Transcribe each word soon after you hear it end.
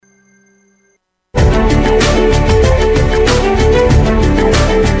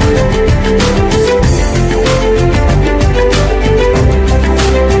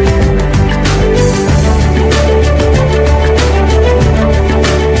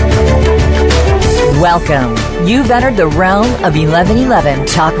Welcome. You've entered the realm of 1111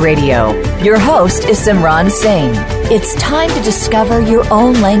 Talk Radio. Your host is Simran Singh. It's time to discover your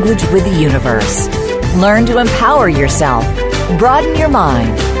own language with the universe. Learn to empower yourself, broaden your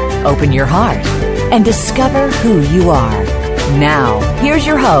mind, open your heart, and discover who you are. Now, here's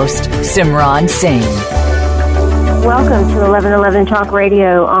your host, Simran Singh. Welcome to 1111 Talk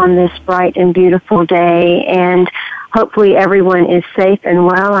Radio on this bright and beautiful day, and hopefully everyone is safe and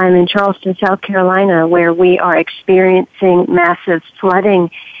well. I'm in Charleston, South Carolina, where we are experiencing massive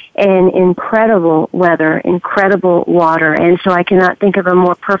flooding and incredible weather, incredible water, and so I cannot think of a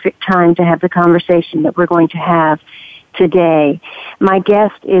more perfect time to have the conversation that we're going to have today. My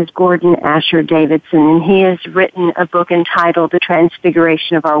guest is Gordon Asher Davidson, and he has written a book entitled The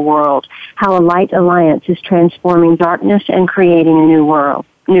Transfiguration of Our World, How a Light Alliance is Transforming Darkness and Creating a New World.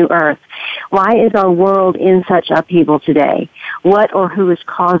 New Earth. Why is our world in such upheaval today? What or who is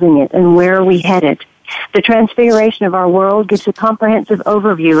causing it, and where are we headed? The Transfiguration of Our World gives a comprehensive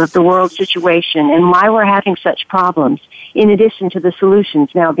overview of the world situation and why we're having such problems, in addition to the solutions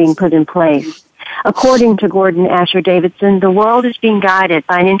now being put in place. According to Gordon Asher Davidson, the world is being guided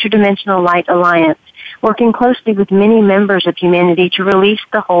by an interdimensional light alliance, working closely with many members of humanity to release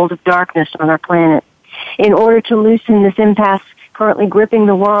the hold of darkness on our planet. In order to loosen this impasse currently gripping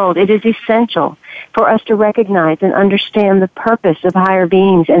the world, it is essential for us to recognize and understand the purpose of higher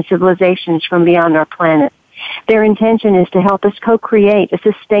beings and civilizations from beyond our planet. Their intention is to help us co-create a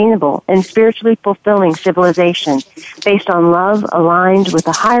sustainable and spiritually fulfilling civilization based on love aligned with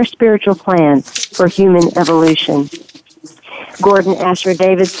a higher spiritual plan for human evolution. Gordon Asher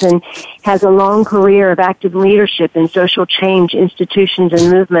Davidson has a long career of active leadership in social change institutions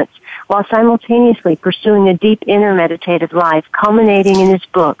and movements, while simultaneously pursuing a deep inner meditative life, culminating in his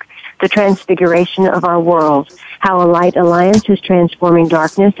book, The Transfiguration of Our World, How a Light Alliance is Transforming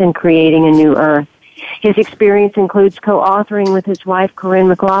Darkness and Creating a New Earth. His experience includes co-authoring with his wife, Corinne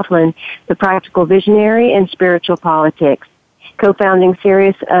McLaughlin, The Practical Visionary and Spiritual Politics, co-founding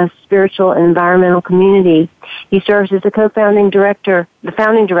Sirius, a spiritual and environmental community. He serves as the founding director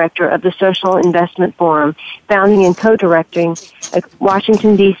of the Social Investment Forum, founding and co-directing a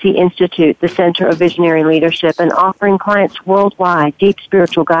Washington, D.C. Institute, the Center of Visionary Leadership, and offering clients worldwide deep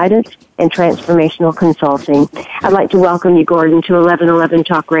spiritual guidance and transformational consulting. I'd like to welcome you, Gordon, to 1111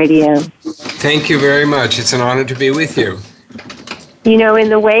 Talk Radio. Thank you very much. It's an honor to be with you. You know, in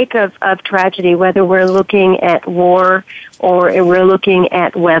the wake of tragedy, whether we're looking at war or we're looking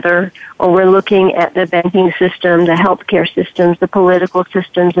at weather or we're looking at the banking system, the healthcare systems, the political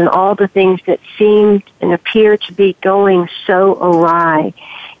systems, and all the things that seem and appear to be going so awry,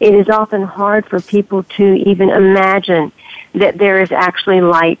 it is often hard for people to even imagine that there is actually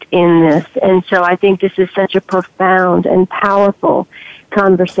light in this. And so I think this is such a profound and powerful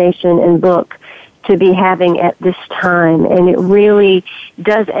conversation and book to be having at this time, and it really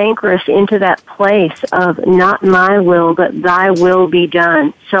does anchor us into that place of not my will, but thy will be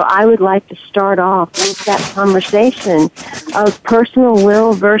done. So I would like to start off with that conversation of personal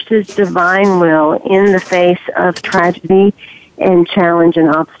will versus divine will in the face of tragedy and challenge and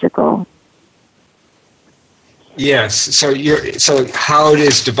obstacle. Yes. So how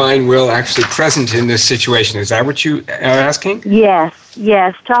is divine will actually present in this situation? Is that what you are asking? Yes.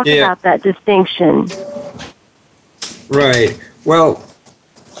 Talk about that distinction. Right. Well,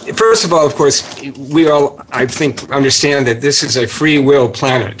 first of all, of course, we all, I think, understand that this is a free will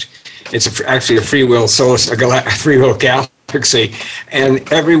planet. It's actually a free will a free will galaxy,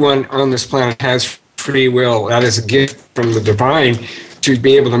 and everyone on this planet has free will. That is a gift from the divine to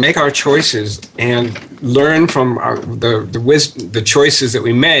be able to make our choices and learn from the choices that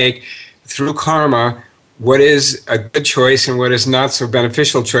we make through karma, what is a good choice and what is not so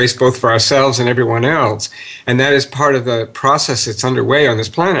beneficial choice, both for ourselves and everyone else. And that is part of the process that's underway on this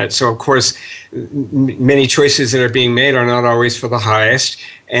planet. So, of course, many choices that are being made are not always for the highest,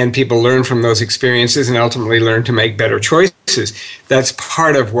 and people learn from those experiences and ultimately learn to make better choices. That's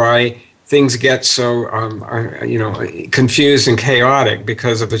part of why things get so confused and chaotic,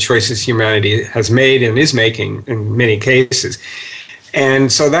 because of the choices humanity has made and is making in many cases. And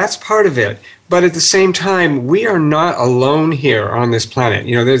so that's part of it. But at the same time, we are not alone here on this planet.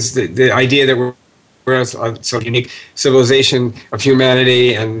 You know, there's the idea that we're a sort of unique civilization of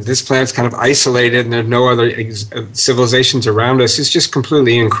humanity, and this planet's kind of isolated, and there are no other civilizations around us. It's just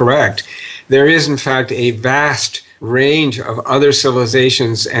completely incorrect. There is, in fact, a vast range of other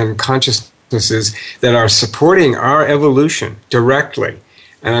civilizations and consciousnesses that are supporting our evolution directly.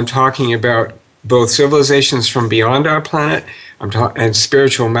 And I'm talking about both civilizations from beyond our planet, and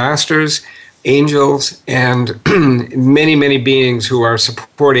spiritual masters, angels, and many, many beings who are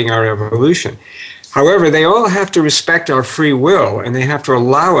supporting our evolution. However, they all have to respect our free will, and they have to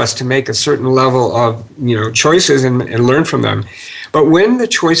allow us to make a certain level of, choices and learn from them. But when the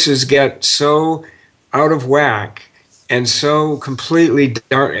choices get so out of whack and so completely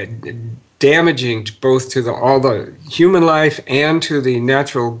damaging both to all the human life and to the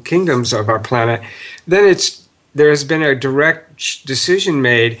natural kingdoms of our planet, then there has been a direct decision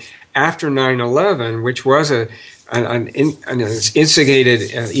made after 9/11, which was an instigated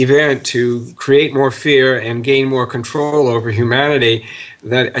event to create more fear and gain more control over humanity,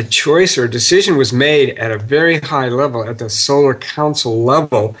 that a choice or decision was made at a very high level, at the Solar Council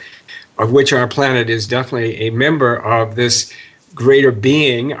level, of which our planet is definitely a member of this greater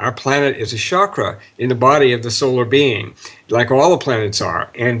being. Our planet is a chakra in the body of the solar being, like all the planets are.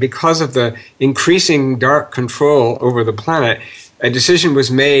 And because of the increasing dark control over the planet, a decision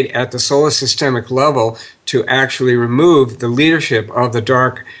was made at the solar systemic level to actually remove the leadership of the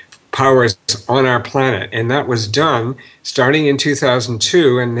dark powers on our planet. And that was done starting in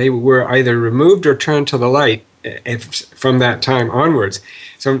 2002, and they were either removed or turned to the light from that time onwards.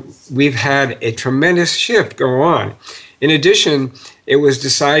 So we've had a tremendous shift go on. In addition, it was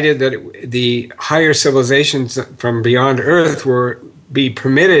decided that the higher civilizations from beyond Earth be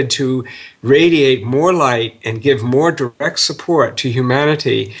permitted to radiate more light and give more direct support to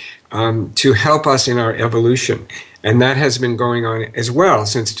humanity to help us in our evolution. And that has been going on as well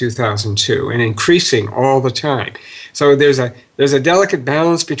since 2002 and increasing all the time. So there's a delicate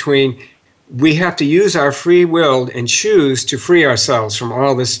balance between we have to use our free will and choose to free ourselves from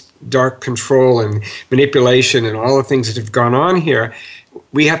all this dark control and manipulation and all the things that have gone on here.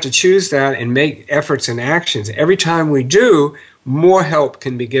 We have to choose that and make efforts and actions. Every time we do, more help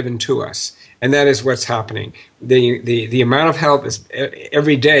can be given to us. And that is what's happening. The amount of help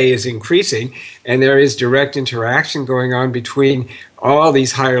every day is increasing, and there is direct interaction going on between all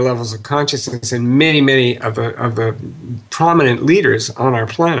these higher levels of consciousness and many of the prominent leaders on our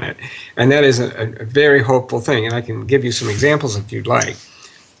planet. And that is a very hopeful thing. And I can give you some examples if you'd like.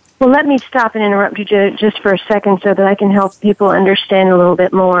 Well, let me stop and interrupt you just for a second so that I can help people understand a little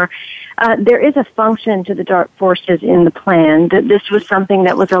bit more. There is a function to the dark forces in the plan. This was something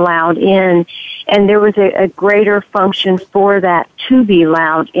that was allowed in, and there was a greater function for that to be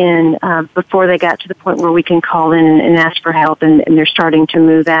allowed in before they got to the point where we can call in and ask for help, and they're starting to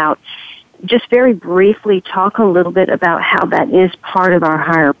move out. Just very briefly, talk a little bit about how that is part of our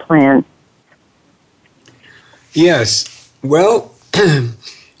higher plan. Yes. Well,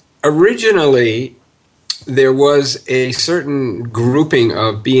 originally, there was a certain grouping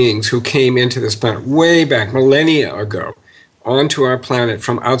of beings who came into this planet way back, millennia ago, onto our planet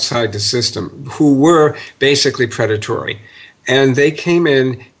from outside the system, who were basically predatory. And they came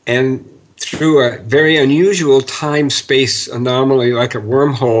in, and through a very unusual time-space anomaly, like a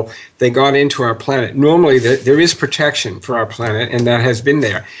wormhole, they got into our planet. Normally, there is protection for our planet, and that has been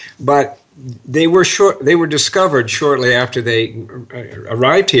there. But they were discovered shortly after they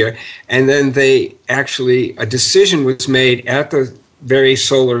arrived here, and then a decision was made at the very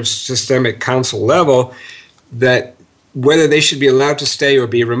solar systemic council level that whether they should be allowed to stay or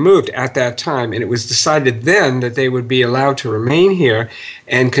be removed at that time. And it was decided then that they would be allowed to remain here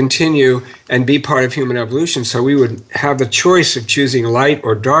and continue and be part of human evolution. So we would have the choice of choosing light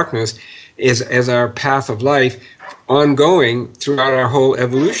or darkness as our path of life ongoing throughout our whole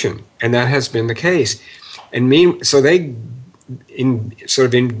evolution. And that has been the case. And so they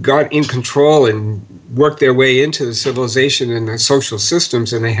got in control and worked their way into the civilization and the social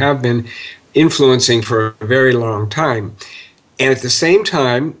systems, and they have been influencing for a very long time. And at the same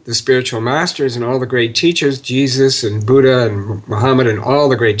time, the spiritual masters and all the great teachers, Jesus and Buddha and Muhammad and all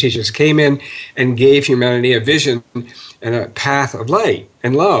the great teachers came in and gave humanity a vision and a path of light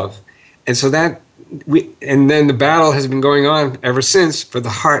and love. And so and then the battle has been going on ever since for the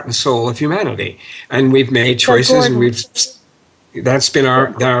heart and soul of humanity. And we've made choices, and that's been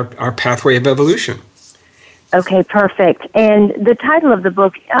our pathway of evolution. Okay, perfect. And the title of the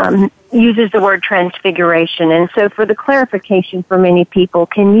book uses the word transfiguration. And so for the clarification for many people,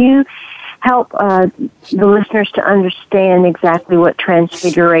 can you help the listeners to understand exactly what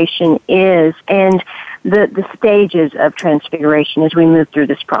transfiguration is and the stages of transfiguration as we move through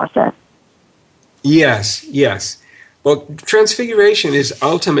this process? Yes. Well, transfiguration is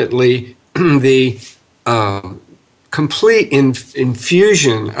ultimately the complete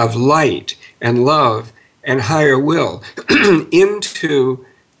infusion of light and love and higher will into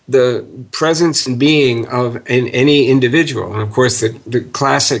the presence and being of any individual. And of course, the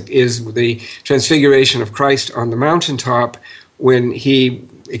classic is the transfiguration of Christ on the mountaintop when he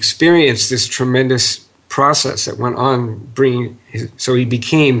experienced this tremendous process that went on, so he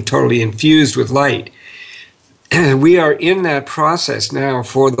became totally infused with light. And we are in that process now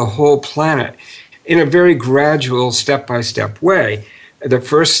for the whole planet in a very gradual, step-by-step way. The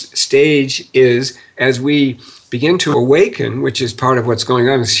first stage is as we begin to awaken, which is part of what's going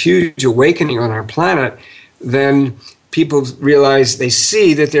on, this huge awakening on our planet, then people realize, they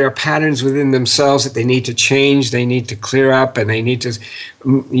see that there are patterns within themselves that they need to change, they need to clear up, and they need to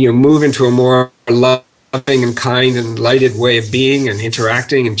move into a more loving and kind and lighted way of being and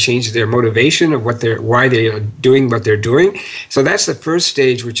interacting, and change their motivation of why they are doing what they're doing. So that's the first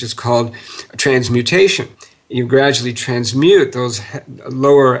stage, which is called transmutation. You gradually transmute those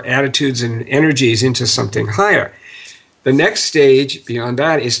lower attitudes and energies into something higher. The next stage beyond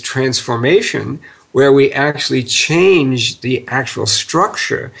that is transformation, where we actually change the actual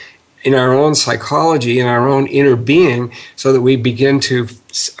structure in our own psychology, in our own inner being, so that we begin to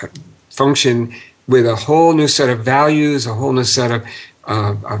function with a whole new set of values, a whole new set of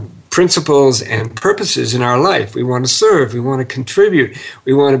principles and purposes in our life. We want to serve, we want to contribute,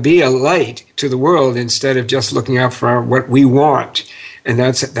 we want to be a light to the world instead of just looking out for what we want. And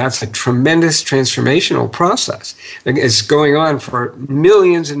that's a tremendous transformational process that is going on for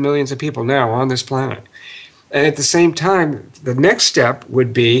millions and millions of people now on this planet. And at the same time, the next step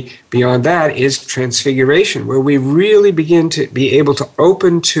would be, beyond that, is transfiguration, where we really begin to be able to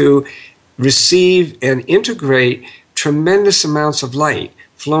open to receive and integrate tremendous amounts of light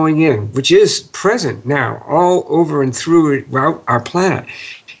flowing in, which is present now all over and throughout our planet.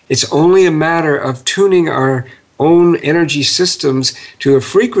 It's only a matter of tuning our own energy systems to a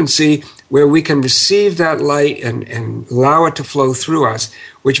frequency where we can receive that light and allow it to flow through us,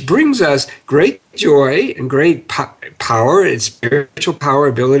 which brings us great joy and great power, and spiritual power,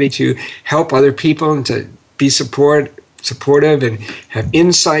 ability to help other people and to be supportive and have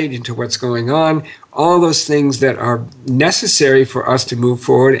insight into what's going on, all those things that are necessary for us to move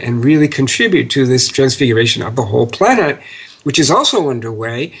forward and really contribute to this transfiguration of the whole planet, which is also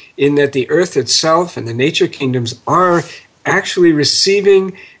underway in that the earth itself and the nature kingdoms are actually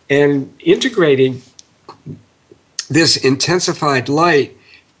receiving and integrating this intensified light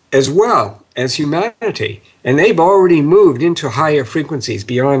as well as humanity. And they've already moved into higher frequencies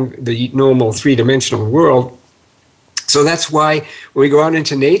beyond the normal three-dimensional world. So that's why when we go out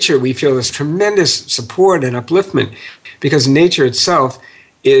into nature, we feel this tremendous support and upliftment, because nature itself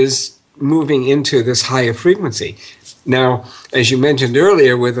is moving into this higher frequency. Now, as you mentioned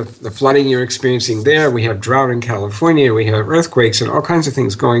earlier, with the flooding you're experiencing there, we have drought in California, we have earthquakes and all kinds of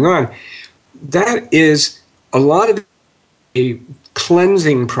things going on. That is a lot of a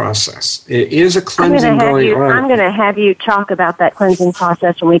cleansing process. It is a cleansing going on. I'm going to have you talk about that cleansing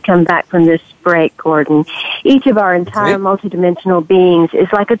process when we come back from this break, Gordon. Each of our entire multidimensional beings is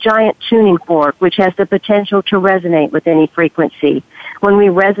like a giant tuning fork, which has the potential to resonate with any frequency. When we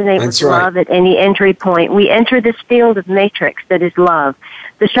resonate with love at any entry point, we enter this field of matrix that is love.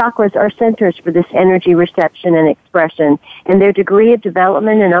 The chakras are centers for this energy reception and expression, and their degree of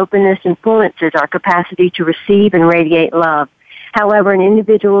development and openness influences our capacity to receive and radiate love. However, an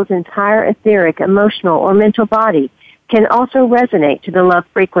individual's entire etheric, emotional, or mental body can also resonate to the love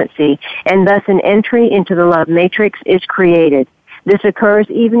frequency, and thus an entry into the love matrix is created. This occurs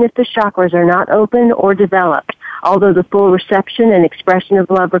even if the chakras are not open or developed. Although the full reception and expression of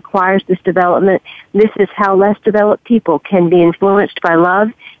love requires this development, this is how less developed people can be influenced by love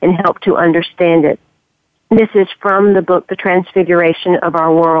and help to understand it. This is from the book, The Transfiguration of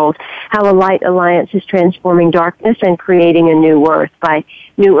Our World, How a Light Alliance is Transforming Darkness and Creating a New Earth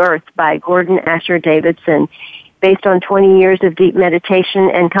by Gordon Asher Davidson. Based on 20 years of deep meditation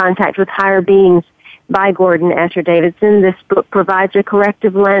and contact with higher beings by Gordon Asher Davidson, this book provides a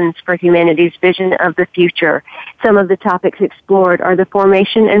corrective lens for humanity's vision of the future. Some of the topics explored are the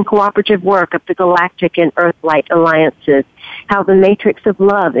formation and cooperative work of the galactic and Earth-Light alliances, how the matrix of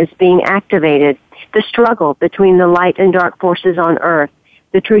love is being activated, the struggle between the light and dark forces on Earth,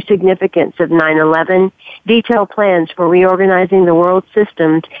 the true significance of 9/11, detailed plans for reorganizing the world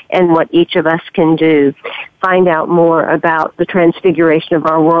systems, and what each of us can do. Find out more about the transfiguration of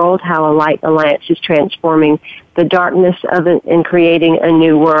our world, how a light alliance is transforming the darkness of it and creating a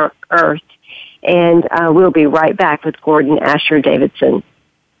new earth. And we'll be right back with Gordon Asher Davidson.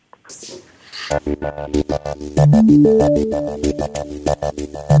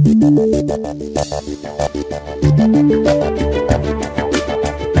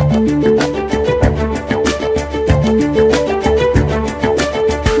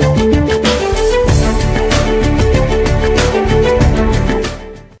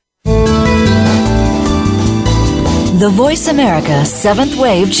 The Voice America 7th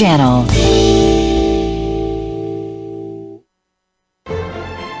Wave Channel.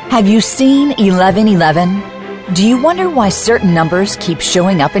 Have you seen 1111? Do you wonder why certain numbers keep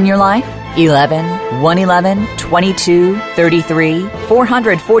showing up in your life? 11, 111, 22, 33,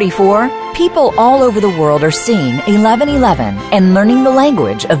 444. People all over the world are seeing 1111 and learning the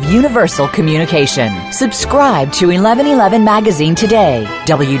language of universal communication. Subscribe to 1111 Magazine today.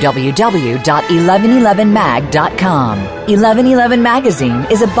 www.1111mag.com. 1111 Magazine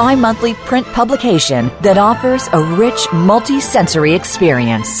is a bi-monthly print publication that offers a rich, multi-sensory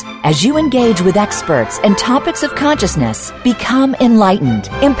experience. As you engage with experts and topics of consciousness, become enlightened,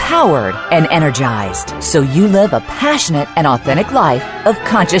 empowered, and energized, so you live a passionate and authentic life of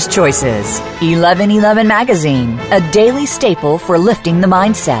conscious choices. 1111 Magazine, a daily staple for lifting the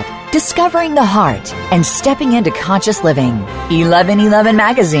mindset, discovering the heart, and stepping into conscious living. 1111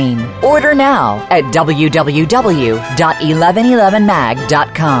 Magazine. Order now at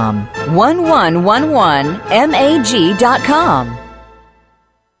www.1111mag.com. 1111mag.com.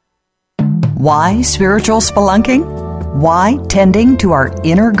 Why spiritual spelunking? Why tending to our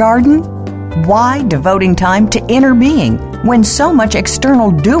inner garden? Why devoting time to inner being when so much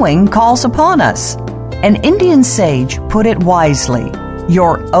external doing calls upon us? An Indian sage put it wisely.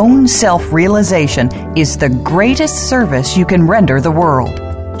 Your own self-realization is the greatest service you can render the world.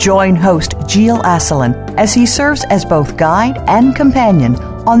 Join host Gil Asselin as he serves as both guide and companion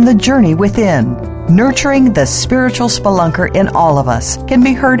on the journey within. Nurturing the spiritual spelunker in all of us can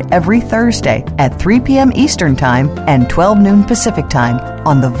be heard every Thursday at 3 p.m. Eastern Time and 12 noon Pacific Time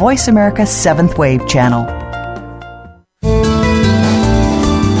on the Voice America 7th Wave channel.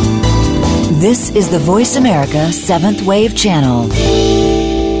 This is the Voice America 7th Wave channel.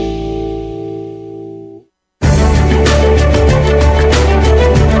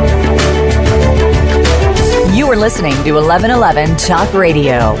 You're listening to 1111 Talk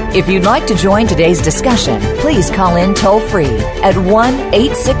Radio. If you'd like to join today's discussion, please call in toll-free at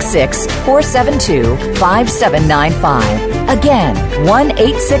 1-866-472-5795. Again,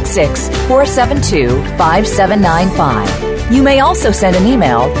 1-866-472-5795. You may also send an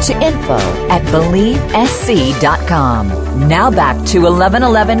email to info@believesc.com. Now back to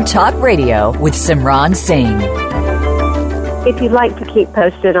 1111 Talk Radio with Simran Singh. If you'd like to keep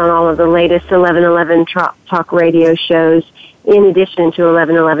posted on all of the latest 1111 Talk Radio shows, in addition to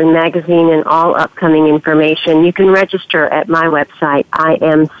 1111 Magazine and all upcoming information, you can register at my website,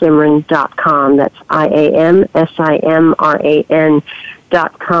 iamsimran.com. That's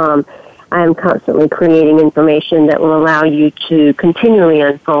iamsimran.com. I am constantly creating information that will allow you to continually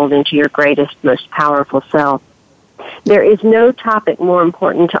unfold into your greatest, most powerful self. There is no topic more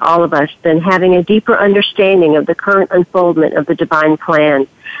important to all of us than having a deeper understanding of the current unfoldment of the divine plan.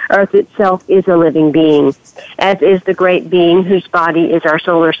 Earth itself is a living being, as is the great being whose body is our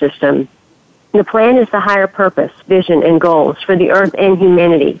solar system. The plan is the higher purpose, vision, and goals for the Earth and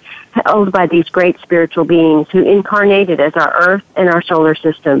humanity, held by these great spiritual beings who incarnated as our Earth and our solar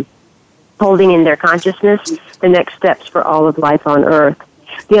system, holding in their consciousness the next steps for all of life on Earth.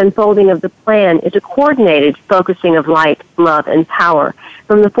 The unfolding of the plan is a coordinated focusing of light, love, and power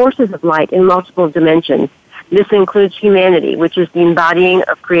from the forces of light in multiple dimensions. This includes humanity, which is the embodying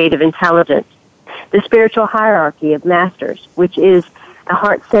of creative intelligence, the spiritual hierarchy of masters, which is a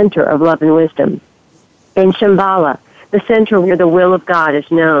heart center of love and wisdom, and Shambhala, the center where the will of God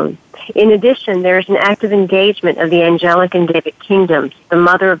is known. In addition, there is an active engagement of the angelic and Davidic kingdoms, the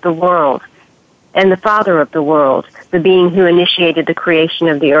mother of the world, and the father of the world, the being who initiated the creation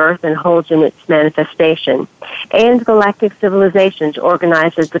of the earth and holds in its manifestation, and galactic civilizations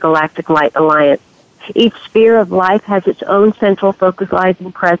organized as the Galactic Light Alliance. Each sphere of life has its own central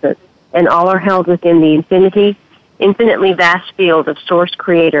focalizing presence, and all are held within the infinitely vast field of Source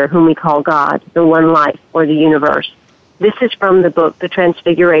Creator, whom we call God, the One Life, or the Universe. This is from the book, The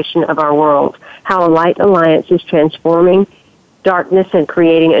Transfiguration of Our World, How a Light Alliance is Transforming Darkness and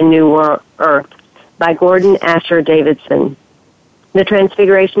Creating a New Earth, by Gordon Asher Davidson. The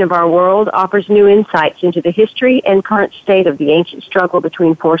Transfiguration of Our World offers new insights into the history and current state of the ancient struggle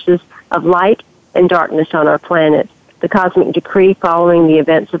between forces of light and darkness on our planet, the cosmic decree following the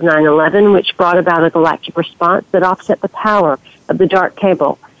events of 9/11, which brought about a galactic response that offset the power of the dark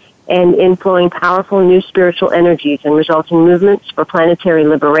cable and inflowing powerful new spiritual energies and resulting movements for planetary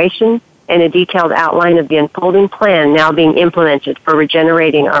liberation, and a detailed outline of the unfolding plan now being implemented for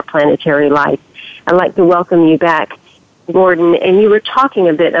regenerating our planetary life. I'd like to welcome you back, Gordon, and you were talking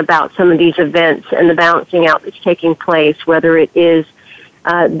a bit about some of these events and the balancing out that's taking place, whether it is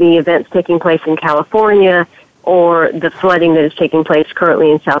the events taking place in California or the flooding that is taking place currently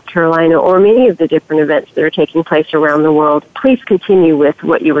in South Carolina, or many of the different events that are taking place around the world. Please continue with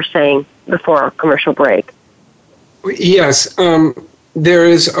what you were saying before our commercial break. Yes. there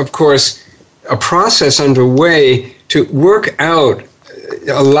is, of course, a process underway to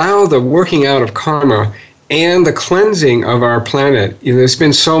allow the working out of karma and the cleansing of our planet. There's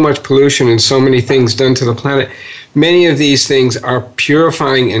been so much pollution and so many things done to the planet. Many of these things are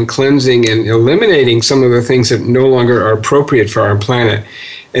purifying and cleansing and eliminating some of the things that no longer are appropriate for our planet.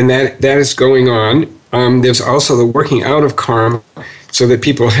 And that is going on. There's also the working out of karma so that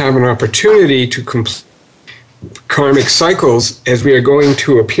people have an opportunity to complete karmic cycles as we are going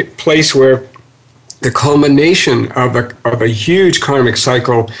to a place where the culmination of a huge karmic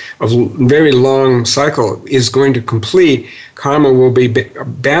cycle, a very long cycle, is going to complete. Karma will be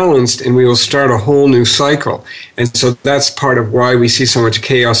balanced and we will start a whole new cycle. And so that's part of why we see so much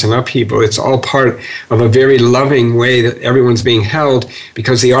chaos and upheaval. It's all part of a very loving way that everyone's being held,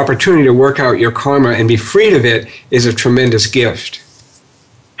 because the opportunity to work out your karma and be freed of it is a tremendous gift.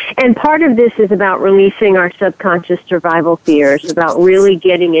 And part of this is about releasing our subconscious survival fears, about really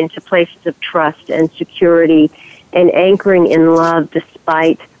getting into places of trust and security and anchoring in love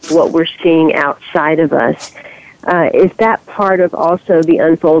despite what we're seeing outside of us. Is that part of also the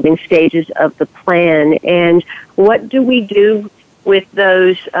unfolding stages of the plan? And what do we do with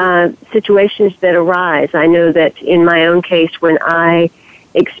those situations that arise? I know that in my own case, when I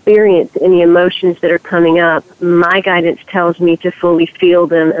experience any emotions that are coming up, my guidance tells me to fully feel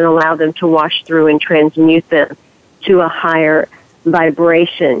them and allow them to wash through and transmute them to a higher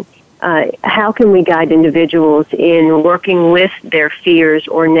vibration. How can we guide individuals in working with their fears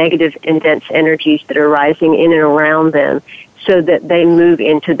or negative and dense energies that are rising in and around them so that they move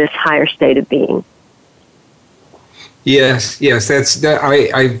into this higher state of being? Yes,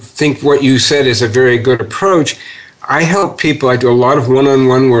 I think what you said is a very good approach. I help people. I do a lot of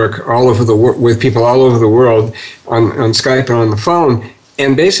one-on-one work with people all over the world on Skype and on the phone.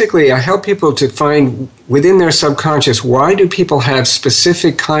 And basically, I help people to find within their subconscious, why do people have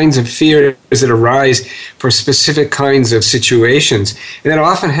specific kinds of fears that arise for specific kinds of situations? And that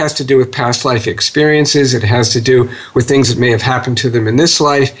often has to do with past life experiences. It has to do with things that may have happened to them in this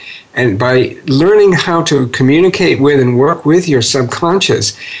life. And by learning how to communicate with and work with your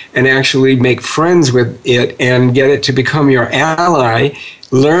subconscious and actually make friends with it and get it to become your ally,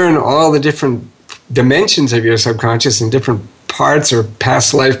 learn all the different dimensions of your subconscious and different parts or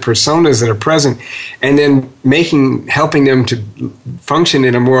past life personas that are present, and then helping them to function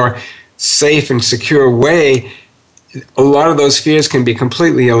in a more safe and secure way, a lot of those fears can be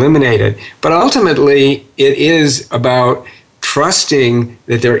completely eliminated. But ultimately, it is about trusting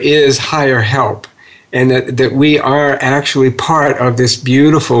that there is higher help and that we are actually part of this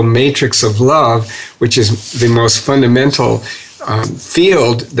beautiful matrix of love, which is the most fundamental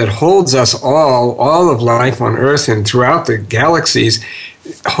field that holds us all of life on Earth and throughout the galaxies,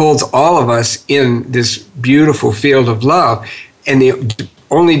 holds all of us in this beautiful field of love. And the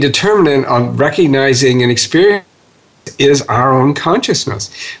only determinant of recognizing and experiencing is our own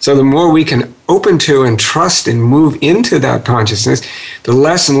consciousness. So the more we can open to and trust and move into that consciousness, the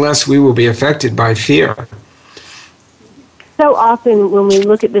less and less we will be affected by fear. So often when we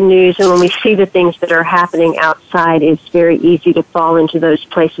look at the news and when we see the things that are happening outside, it's very easy to fall into those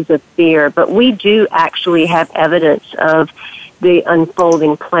places of fear. But we do actually have evidence of the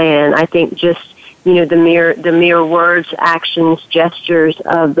unfolding plan. I think just, the mere words, actions, gestures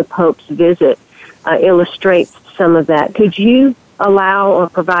of the Pope's visit illustrates some of that. Could you allow or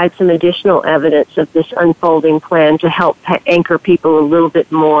provide some additional evidence of this unfolding plan to help anchor people a little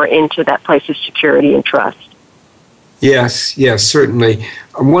bit more into that place of security and trust? Yes, certainly.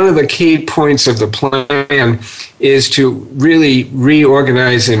 One of the key points of the plan is to really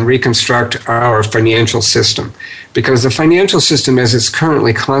reorganize and reconstruct our financial system, because the financial system as it's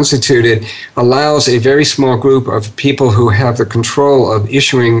currently constituted allows a very small group of people who have the control of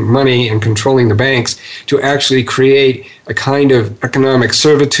issuing money and controlling the banks to actually create a kind of economic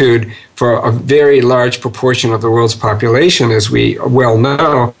servitude for a very large proportion of the world's population, as we well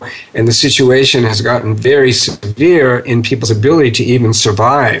know, and the situation has gotten very severe in people's ability to even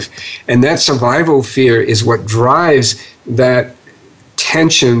survive. And that survival fear is what drives that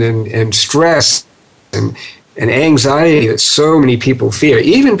tension and stress and anxiety that so many people fear.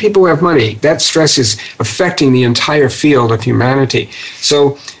 Even people who have money, that stress is affecting the entire field of humanity.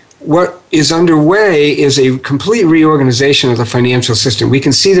 So what is underway is a complete reorganization of the financial system. We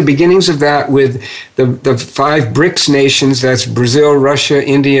can see the beginnings of that with the 5 BRICS nations, that's Brazil, Russia,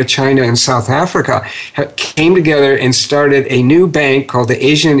 India, China, and South Africa, came together and started a new bank called the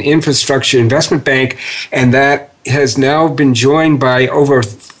Asian Infrastructure Investment Bank, and that has now been joined by over,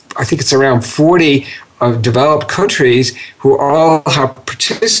 I think it's around 40 of developed countries who all are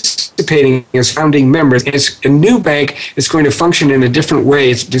participating as founding members. It's a new bank. It's going to function in a different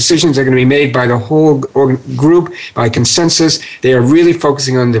way. Its decisions are going to be made by the whole group, by consensus. They are really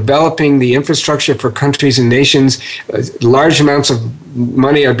focusing on developing the infrastructure for countries and nations. Large amounts of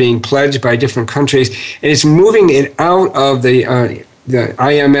money are being pledged by different countries, and it's moving it out of the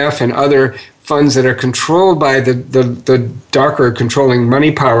IMF and other funds that are controlled by the darker controlling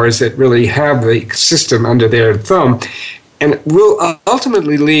money powers that really have the system under their thumb, and will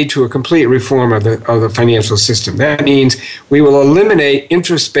ultimately lead to a complete reform of the financial system. That means we will eliminate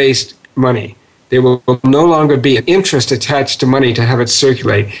interest-based money. There will no longer be an interest attached to money to have it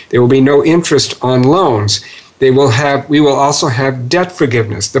circulate. There will be no interest on loans. We will also have debt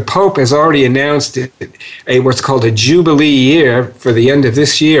forgiveness. The Pope has already announced what's called a Jubilee year for the end of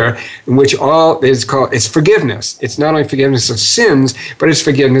this year, in which it's forgiveness. It's not only forgiveness of sins, but it's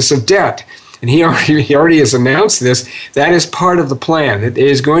forgiveness of debt. And he already has announced this. That is part of the plan, that there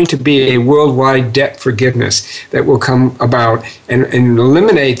is going to be a worldwide debt forgiveness that will come about and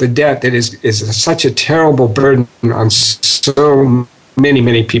eliminate the debt that is such a terrible burden on so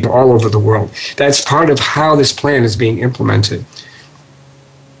many people all over the world. That's part of how this plan is being implemented.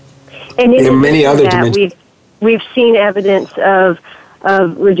 And there are many other dimensions. We've seen evidence of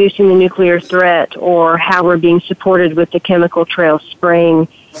reducing the nuclear threat, or how we're being supported with the chemical trail spraying,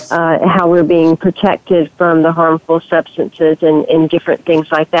 how we're being protected from the harmful substances and different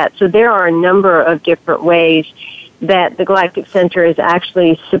things like that. So there are a number of different ways that the Galactic Center is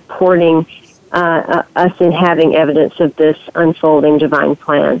actually supporting us in having evidence of this unfolding divine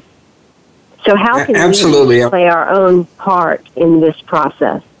plan. So how can we play our own part in this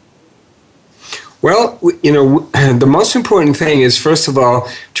process? Well, the most important thing is, first of all,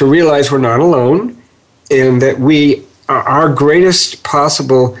 to realize we're not alone, and that our greatest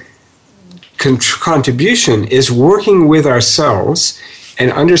possible contribution is working with ourselves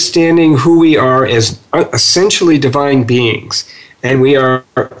and understanding who we are as essentially divine beings. And we are,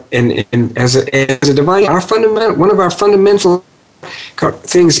 and as a divine, one of our fundamental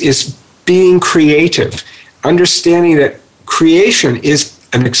things is being creative, understanding that creation is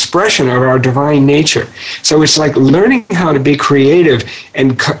an expression of our divine nature. So it's like learning how to be creative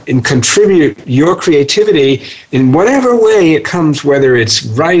and contribute your creativity in whatever way it comes, whether it's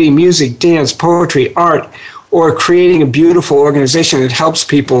writing, music, dance, poetry, art, or creating a beautiful organization that helps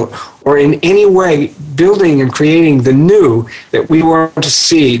people, or in any way building and creating the new that we want to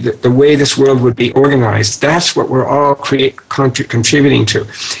see, the way this world would be organized. That's what we're all contributing to.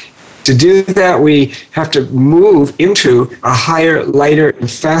 To do that, we have to move into a higher, lighter, and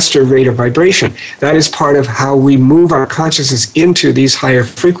faster rate of vibration. That is part of how we move our consciousness into these higher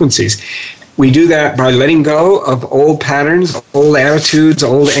frequencies. We do that by letting go of old patterns, old attitudes,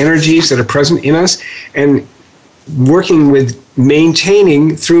 old energies that are present in us, and working with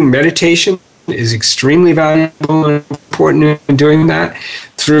maintaining through meditation is extremely valuable and important in doing that,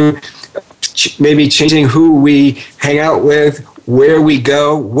 through maybe changing who we hang out with, where we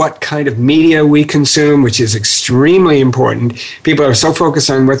go, what kind of media we consume, which is extremely important. People are so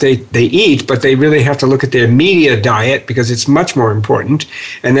focused on what they eat, but they really have to look at their media diet, because it's much more important.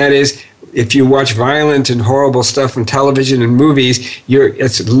 And that is, if you watch violent and horrible stuff on television and movies,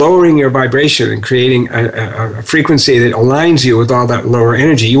 it's lowering your vibration and creating a frequency that aligns you with all that lower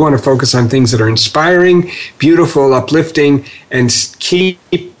energy. You want to focus on things that are inspiring, beautiful, uplifting, and keep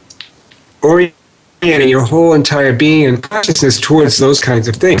orienting your whole entire being and consciousness towards those kinds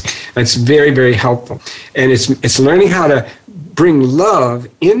of things. That's very, very helpful. And it's learning how to bring love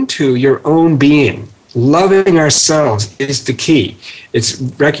into your own being. Loving ourselves is the key. It's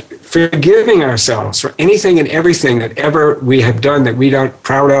forgiving ourselves for anything and everything that ever we have done that we aren't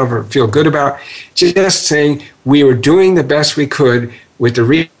proud of or feel good about. Just saying we were doing the best we could with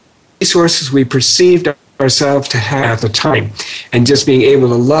the resources we perceived ourselves to have at the time, and just being able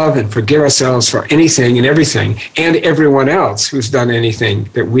to love and forgive ourselves for anything and everything, and everyone else who's done anything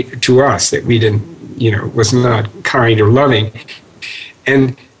to us that we didn't, was not kind or loving,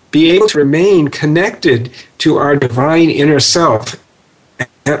 and be able to remain connected to our divine inner self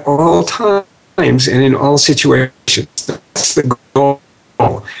at all times and in all situations. That's the goal.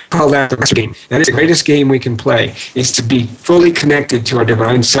 Call that the best game. That is the greatest game we can play, is to be fully connected to our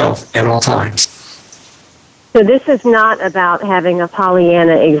divine self at all times. So this is not about having a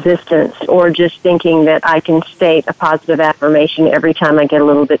Pollyanna existence, or just thinking that I can state a positive affirmation every time I get a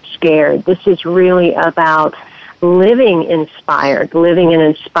little bit scared. This is really about living an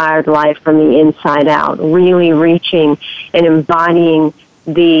inspired life from the inside out, really reaching and embodying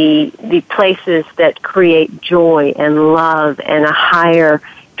the places that create joy and love and a higher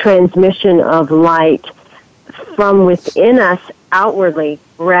transmission of light from within us outwardly,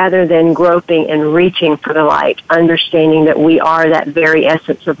 rather than groping and reaching for the light, understanding that we are that very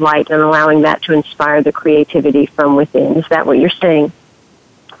essence of light and allowing that to inspire the creativity from within. Is that what you're saying?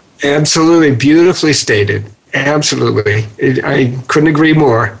 Absolutely. Beautifully stated. Absolutely. I couldn't agree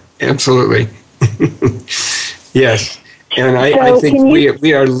more. Absolutely. Yes. And I think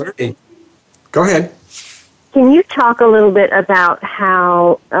we are learning. Go ahead. Can you talk a little bit about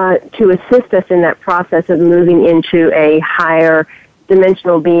how to assist us in that process of moving into a higher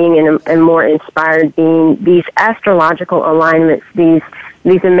dimensional being and a more inspired being, these astrological alignments, these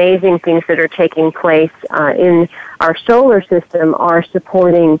amazing things that are taking place in our solar system are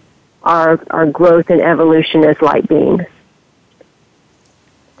supporting our growth and evolution as light beings?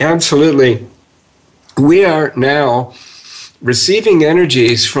 Absolutely. We are now receiving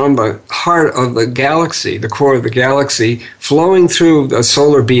energies from the heart of the galaxy, the core of the galaxy, flowing through the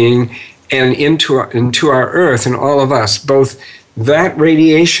solar being and into our Earth and all of us. Both that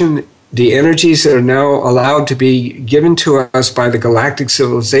radiation, the energies that are now allowed to be given to us by the galactic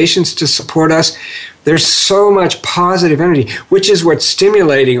civilizations to support us, there's so much positive energy, which is what's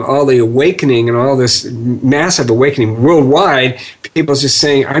stimulating all the awakening and all this massive awakening worldwide. People just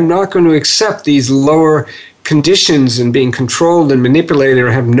saying, I'm not going to accept these lower conditions and being controlled and manipulated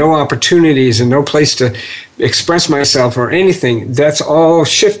or have no opportunities and no place to express myself or anything. That's all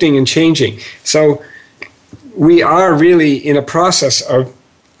shifting and changing. So we are really in a process of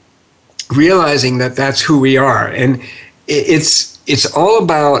realizing that that's who we are. And it's all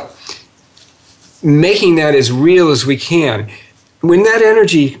about making that as real as we can. When that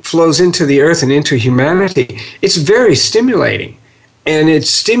energy flows into the earth and into humanity, it's very stimulating. And it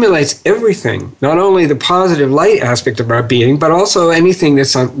stimulates everything, not only the positive light aspect of our being, but also anything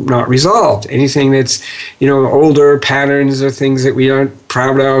that's not resolved, anything that's, older patterns or things that we aren't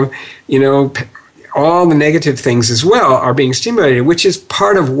proud of, all the negative things as well are being stimulated, which is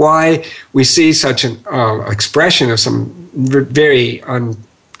part of why we see such an expression of some very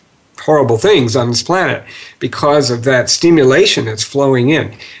horrible things on this planet, because of that stimulation that's flowing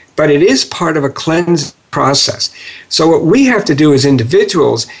in. But it is part of a cleansing process. So what we have to do as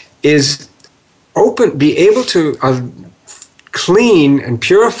individuals is be able to clean and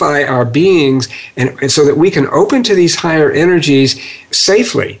purify our beings, and so that we can open to these higher energies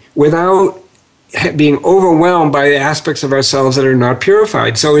safely without being overwhelmed by the aspects of ourselves that are not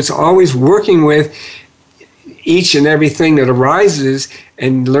purified. So it's always working with each and everything that arises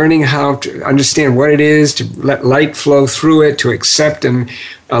and learning how to understand what it is, to let light flow through it, to accept and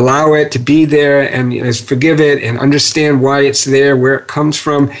allow it to be there, and forgive it and understand why it's there, where it comes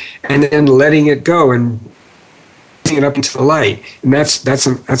from, and then letting it go and bringing it up into the light. And that's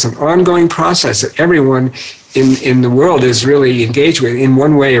an ongoing process that everyone in the world is really engaged with in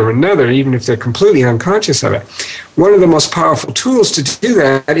one way or another, even if they're completely unconscious of it. One of the most powerful tools to do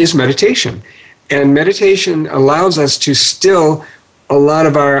that is meditation. And meditation allows us to still a lot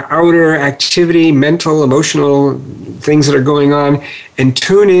of our outer activity, mental, emotional things that are going on, and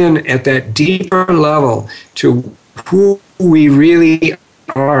tune in at that deeper level to who we really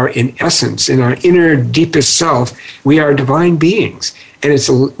are in essence, in our inner deepest self. We are divine beings. And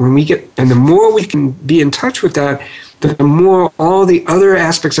the more we can be in touch with that, the more all the other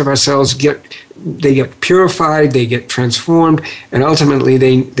aspects of ourselves get purified, they get transformed, and ultimately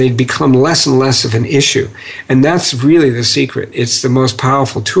they become less and less of an issue. And that's really the secret. It's the most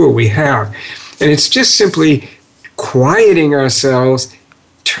powerful tool we have. And it's just simply quieting ourselves,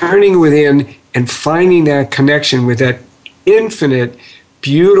 turning within, and finding that connection with that infinite,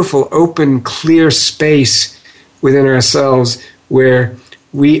 beautiful, open, clear space within ourselves where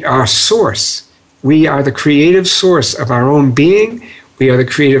we are source. We are the creative source of our own being. We are the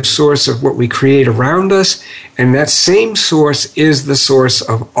creative source of what we create around us. And that same source is the source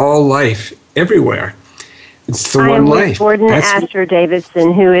of all life everywhere. It's the one life. I am with Gordon Asher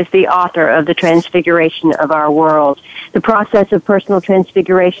Davidson, who is the author of The Transfiguration of Our World. The process of personal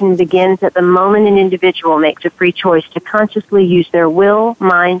transfiguration begins at the moment an individual makes a free choice to consciously use their will,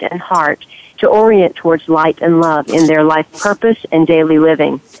 mind, and heart to orient towards light and love in their life purpose and daily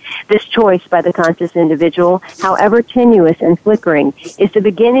living. This choice by the conscious individual, however tenuous and flickering, is the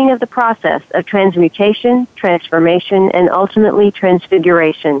beginning of the process of transmutation, transformation, and ultimately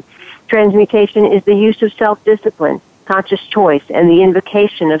transfiguration. Transmutation is the use of self-discipline, conscious choice, and the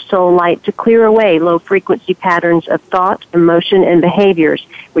invocation of soul light to clear away low-frequency patterns of thought, emotion, and behaviors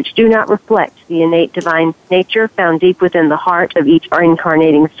which do not reflect the innate divine nature found deep within the heart of each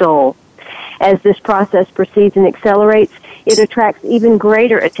incarnating soul. As this process proceeds and accelerates, it attracts even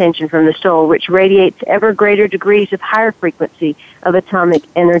greater attention from the soul, which radiates ever greater degrees of higher frequency of atomic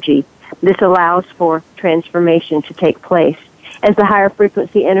energy. This allows for transformation to take place. As the higher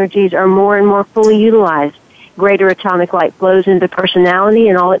frequency energies are more and more fully utilized, greater atomic light flows into personality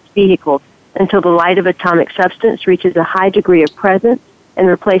and all its vehicles until the light of atomic substance reaches a high degree of presence and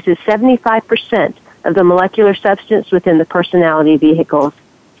replaces 75% of the molecular substance within the personality vehicles.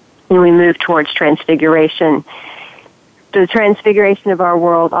 And we move towards transfiguration. The Transfiguration of Our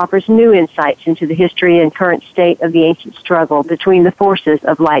World offers new insights into the history and current state of the ancient struggle between the forces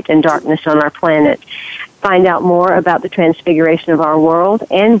of light and darkness on our planet. Find out more about the Transfiguration of Our World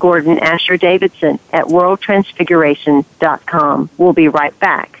and Gordon Asher Davidson at worldtransfiguration.com. We'll be right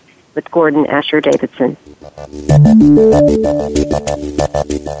back with Gordon Asher Davidson.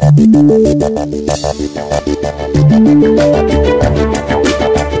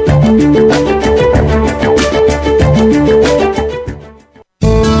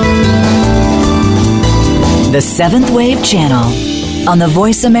 The Seventh Wave Channel on the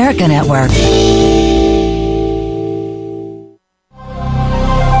Voice America Network.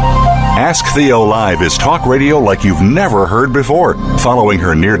 Ask Theo Live is talk radio like you've never heard before. Following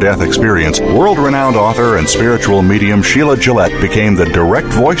her near-death experience, world-renowned author and spiritual medium Sheila Gillette became the direct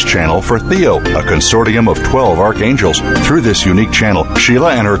voice channel for Theo, a consortium of 12 archangels. Through this unique channel,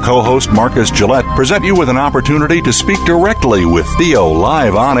 Sheila and her co-host Marcus Gillette present you with an opportunity to speak directly with Theo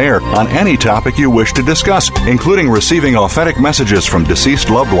live on air on any topic you wish to discuss, including receiving authentic messages from deceased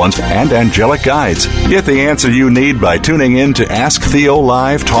loved ones and angelic guides. Get the answer you need by tuning in to Ask Theo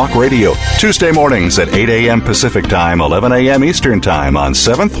Live Talk Radio, Tuesday mornings at 8 a.m. Pacific Time, 11 a.m. Eastern Time on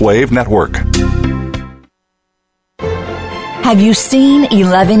Seventh Wave Network. Have you seen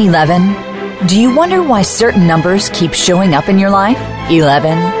 1111? Do you wonder why certain numbers keep showing up in your life?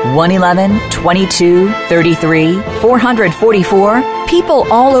 11, 111, 22, 33, 444. People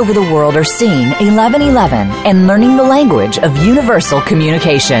all over the world are seeing 1111 and learning the language of universal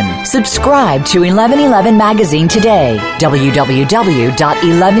communication. Subscribe to 1111 Magazine today.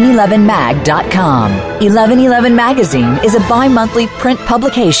 www.1111mag.com. 1111 Magazine is a bi-monthly print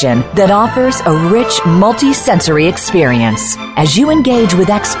publication that offers a rich, multi-sensory experience. As you engage with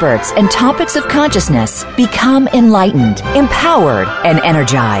experts and topics of consciousness, become enlightened, empowered, and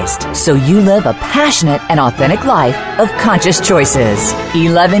energized, so you live a passionate and authentic life of conscious choices.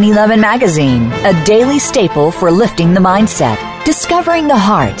 1111 Magazine, a daily staple for lifting the mindset, discovering the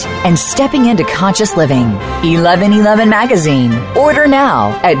heart, and stepping into conscious living. 1111 Magazine. Order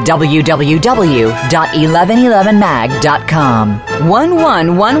now at www.1111mag.com.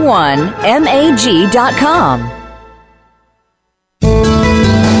 1111mag.com.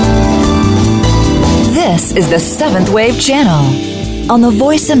 This is the Seventh Wave Channel on the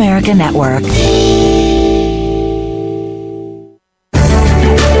Voice America Network.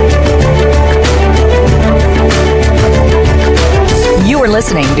 You are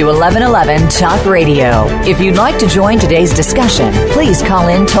listening to 1111 Talk Radio. If you'd like to join today's discussion, please call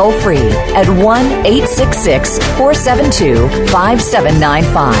in toll-free at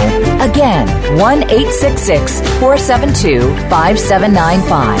 1-866-472-5795. Again,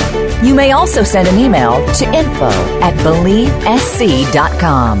 1-866-472-5795. You may also send an email to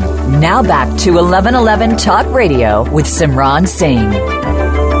info@believesc.com. Now back to 1111 Talk Radio with Simran Singh.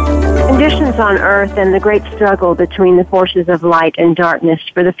 Conditions on Earth and the great struggle between the forces of light and darkness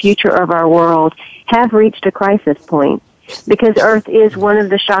for the future of our world have reached a crisis point. Because Earth is one of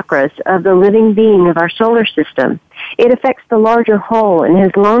the chakras of the living being of our solar system, it affects the larger whole and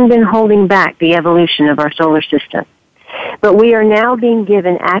has long been holding back the evolution of our solar system. But we are now being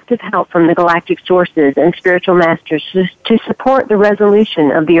given active help from the galactic sources and spiritual masters to support the resolution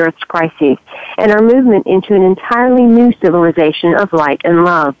of the Earth's crises and our movement into an entirely new civilization of light and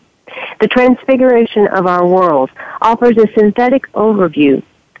love. The Transfiguration of Our World offers a synthetic overview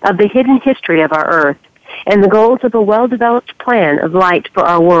of the hidden history of our Earth and the goals of a well-developed plan of light for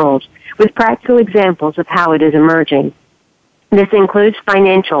our world, with practical examples of how it is emerging. This includes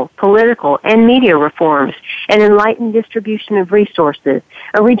financial, political, and media reforms, an enlightened distribution of resources,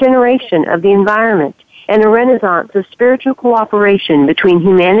 a regeneration of the environment, and a renaissance of spiritual cooperation between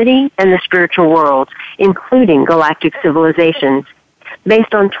humanity and the spiritual world, including galactic civilizations.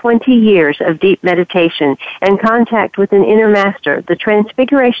 Based on 20 years of deep meditation and contact with an inner master, the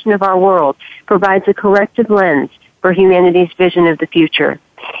Transfiguration of Our World provides a corrective lens for humanity's vision of the future.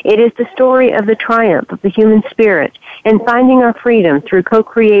 It is the story of the triumph of the human spirit and finding our freedom through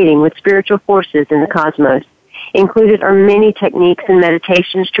co-creating with spiritual forces in the cosmos. Included are many techniques and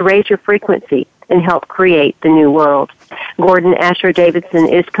meditations to raise your frequency and help create the new world. Gordon Asher Davidson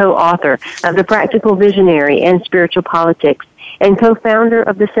is co-author of The Practical Visionary and Spiritual Politics and co-founder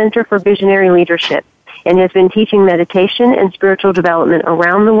of the Center for Visionary Leadership, and has been teaching meditation and spiritual development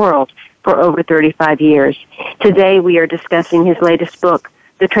around the world for over 35 years. Today we are discussing his latest book,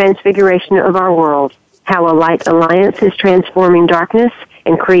 The Transfiguration of Our World, How a Light Alliance is Transforming Darkness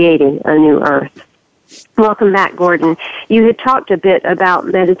and Creating a New Earth. Welcome back, Gordon. You had talked a bit about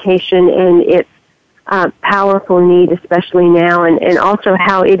meditation and its powerful need, especially now, and also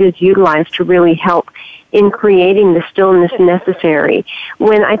how it is utilized to really help in creating the stillness necessary.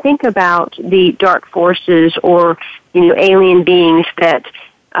 When I think about the dark forces or, alien beings that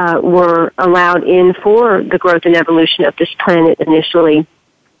were allowed in for the growth and evolution of this planet initially,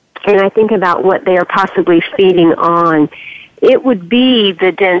 and I think about what they are possibly feeding on, it would be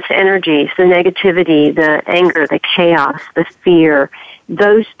the dense energies, the negativity, the anger, the chaos, the fear.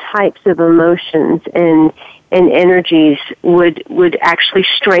 Those types of emotions and energies would actually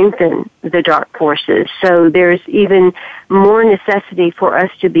strengthen the dark forces. So there's even more necessity for us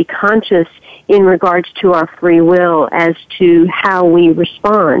to be conscious in regards to our free will as to how we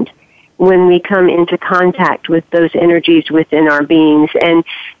respond when we come into contact with those energies within our beings. And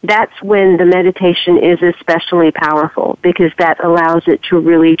that's when the meditation is especially powerful, because that allows it to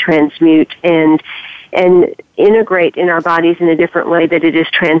really transmute and integrate in our bodies in a different way, that it is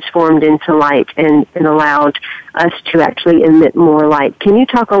transformed into light and allowed us to actually emit more light. Can you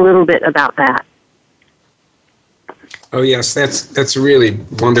talk a little bit about that? Oh yes, that's really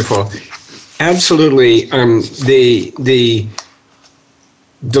wonderful. Absolutely, the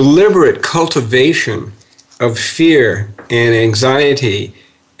deliberate cultivation of fear and anxiety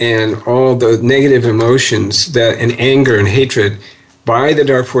and all the negative emotions and anger and hatred by the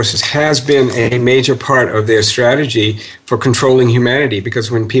dark forces has been a major part of their strategy for controlling humanity,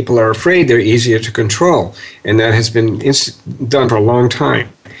 because when people are afraid, they're easier to control, and that has been done for a long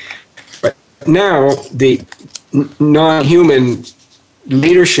time. But now the non-human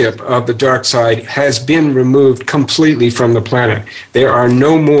leadership of the dark side has been removed completely from the planet. There are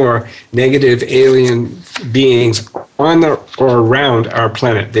no more negative alien beings on or around our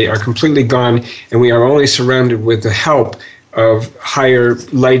planet. They are completely gone, and we are only surrounded with the help of higher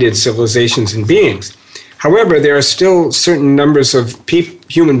lighted civilizations and beings. However, there are still certain numbers of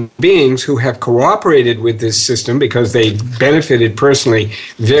human beings who have cooperated with this system because they benefited personally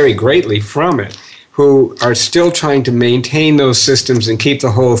very greatly from it, who are still trying to maintain those systems and keep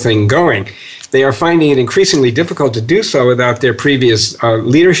the whole thing going. They are finding it increasingly difficult to do so without their previous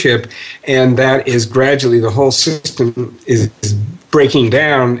leadership, and that is gradually the whole system is breaking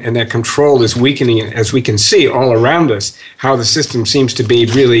down, and that control is weakening, as we can see all around us, how the system seems to be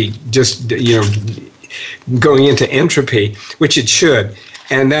really just, going into entropy, which it should.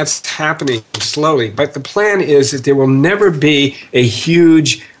 And that's happening slowly. But the plan is that there will never be a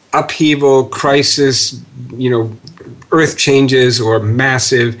huge upheaval, crisis, earth changes or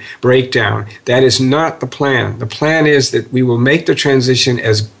massive breakdown. That is not the plan. The plan is that we will make the transition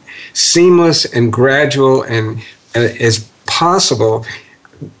as seamless and gradual and as possible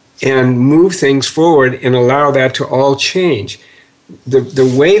and move things forward and allow that to all change.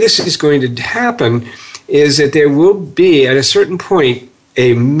 The way this is going to happen is that there will be, at a certain point,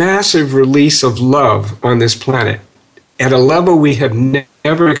 a massive release of love on this planet at a level we have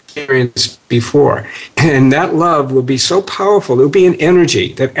never experienced before. And that love will be so powerful, it will be an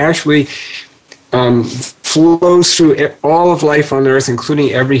energy that actually flows through all of life on Earth,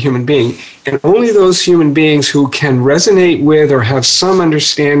 including every human being. And only those human beings who can resonate with or have some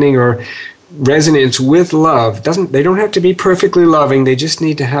understanding or resonance with love, they don't have to be perfectly loving, they just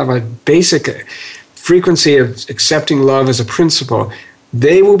need to have a basic frequency of accepting love as a principle.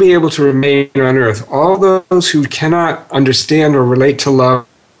 They will be able to remain on Earth. All those who cannot understand or relate to love,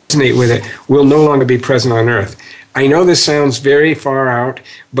 resonate with it, will no longer be present on Earth. I know this sounds very far out,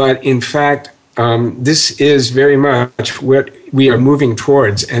 but in fact, this is very much what we are moving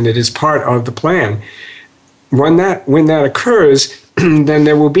towards, and it is part of the plan. When that occurs, then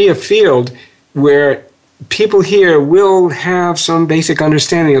there will be a field where people here will have some basic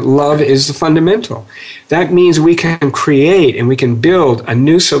understanding that love is the fundamental. That means we can create and we can build a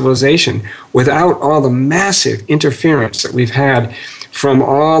new civilization without all the massive interference that we've had from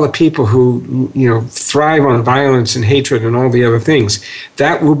all the people who thrive on violence and hatred and all the other things.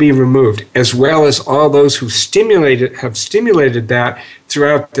 That will be removed, as well as all those who have stimulated that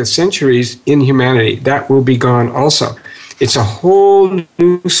throughout the centuries in humanity. That will be gone also. It's a whole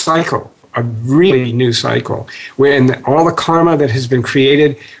new cycle, a really new cycle, where all the karma that has been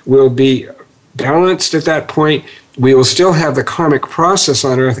created will be balanced at that point, We will still have the karmic process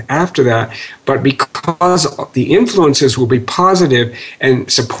on Earth after that, but because the influences will be positive and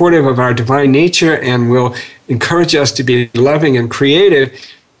supportive of our divine nature and will encourage us to be loving and creative,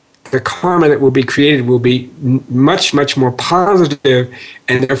 the karma that will be created will be much, much more positive,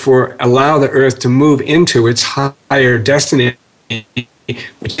 and therefore allow the Earth to move into its higher destiny,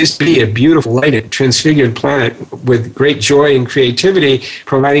 which is to be a beautiful, lighted, transfigured planet with great joy and creativity,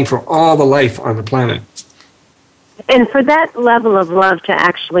 providing for all the life on the planet. And for that level of love to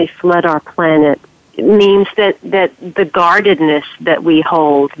actually flood our planet, it means that the guardedness that we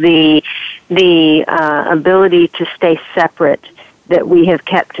hold, the ability to stay separate that we have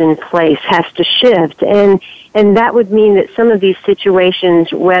kept in place has to shift. And that would mean that some of these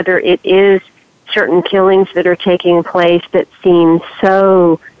situations, whether it is certain killings that are taking place that seem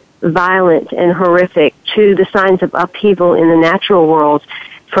so violent and horrific, to the signs of upheaval in the natural world,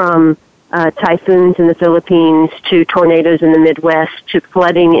 from typhoons in the Philippines to tornadoes in the Midwest to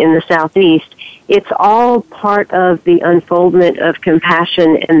flooding in the Southeast, it's all part of the unfoldment of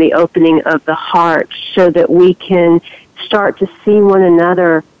compassion and the opening of the heart so that we can start to see one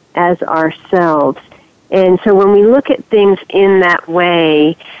another as ourselves. And so when we look at things in that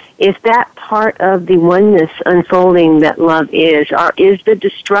way, is that part of the oneness unfolding that love is? Or is the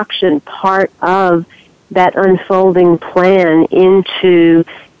destruction part of that unfolding plan into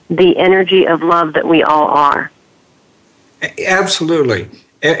the energy of love that we all are? Absolutely.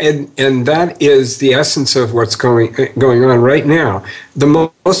 And that is the essence of what's going on right now. The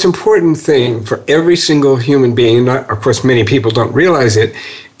most important thing for every single human being, of course many people don't realize it,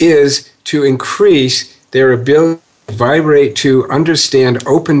 is to increase their ability to vibrate, to understand,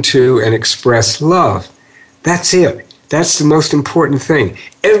 open to, and express love. That's it. That's the most important thing.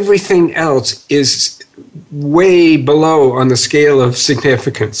 Everything else is way below on the scale of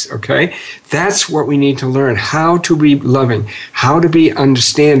significance, okay? That's what we need to learn, how to be loving, how to be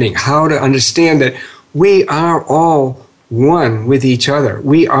understanding, how to understand that we are all one with each other.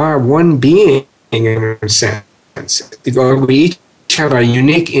 We are one being in a sense. We each have our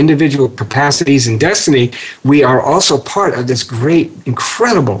unique individual capacities and destiny. We are also part of this great,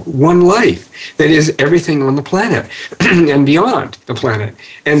 incredible one life that is everything on the planet and beyond the planet.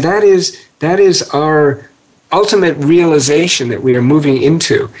 And that is our ultimate realization that we are moving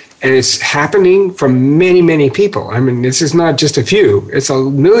into. And it's happening for many, many people. I mean, this is not just a few. It's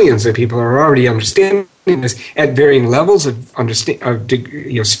millions of people are already understanding this at varying levels of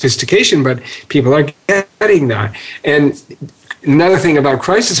sophistication, but people are getting that. And another thing about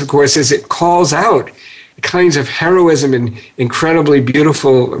crisis, of course, is it calls out kinds of heroism and incredibly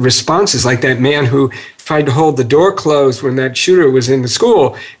beautiful responses, like that man who tried to hold the door closed when that shooter was in the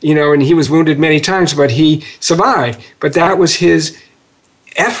school, and he was wounded many times, but he survived. But that was his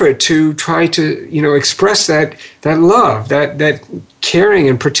effort to try to, express that love, that caring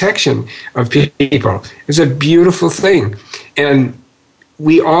and protection of people. It's a beautiful thing. And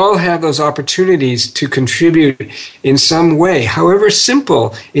we all have those opportunities to contribute in some way, however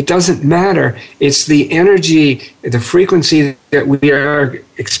simple. It doesn't matter. It's the energy, the frequency that we are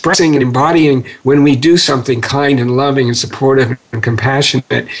expressing and embodying when we do something kind and loving and supportive and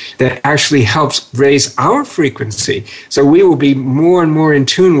compassionate that actually helps raise our frequency. So we will be more and more in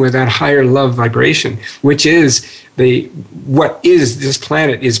tune with that higher love vibration, which is what this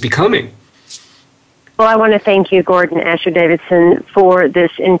planet is becoming. Well, I want to thank you, Gordon Asher Davidson, for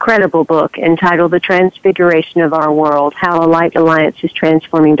this incredible book entitled The Transfiguration of Our World, How a Light Alliance is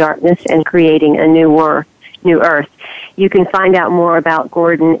Transforming Darkness and Creating a New Earth. You can find out more about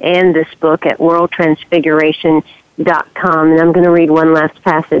Gordon and this book at worldtransfiguration.com, and I'm going to read one last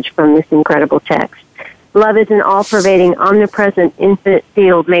passage from this incredible text. Love is an all-pervading, omnipresent, infinite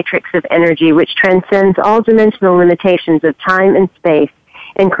field matrix of energy which transcends all dimensional limitations of time and space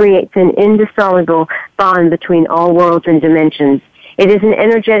and creates an indissoluble bond between all worlds and dimensions. It is an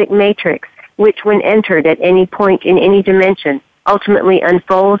energetic matrix which, when entered at any point in any dimension, ultimately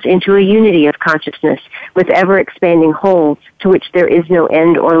unfolds into a unity of consciousness with ever-expanding wholes to which there is no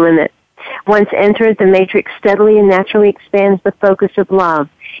end or limit. Once entered, the matrix steadily and naturally expands the focus of love,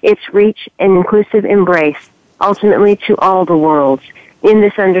 its reach and inclusive embrace, ultimately to all the worlds. In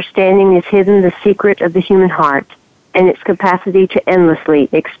this understanding is hidden the secret of the human heart and its capacity to endlessly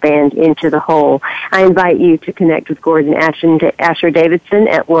expand into the whole. I invite you to connect with Gordon Asher Davidson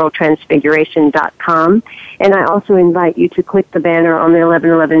at worldtransfiguration.com, and I also invite you to click the banner on the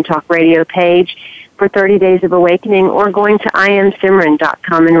 1111 Talk Radio page for 30 Days of Awakening, or going to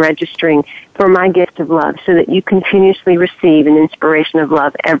IamSimran.com and registering for my gift of love so that you continuously receive an inspiration of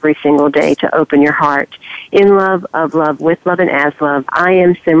love every single day to open your heart. In love, of love, with love, and as love, I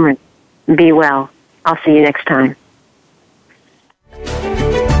am Simran. Be well. I'll see you next time.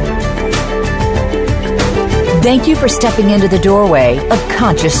 Thank you for stepping into the doorway of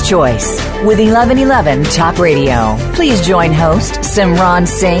conscious choice with 1111 Talk Radio. Please join host Simran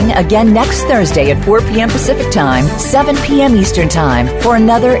Singh again next Thursday at 4 p.m. Pacific Time, 7 p.m. Eastern Time for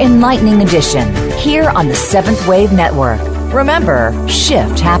another enlightening edition here on the Seventh Wave Network. Remember,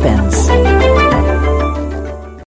 shift happens.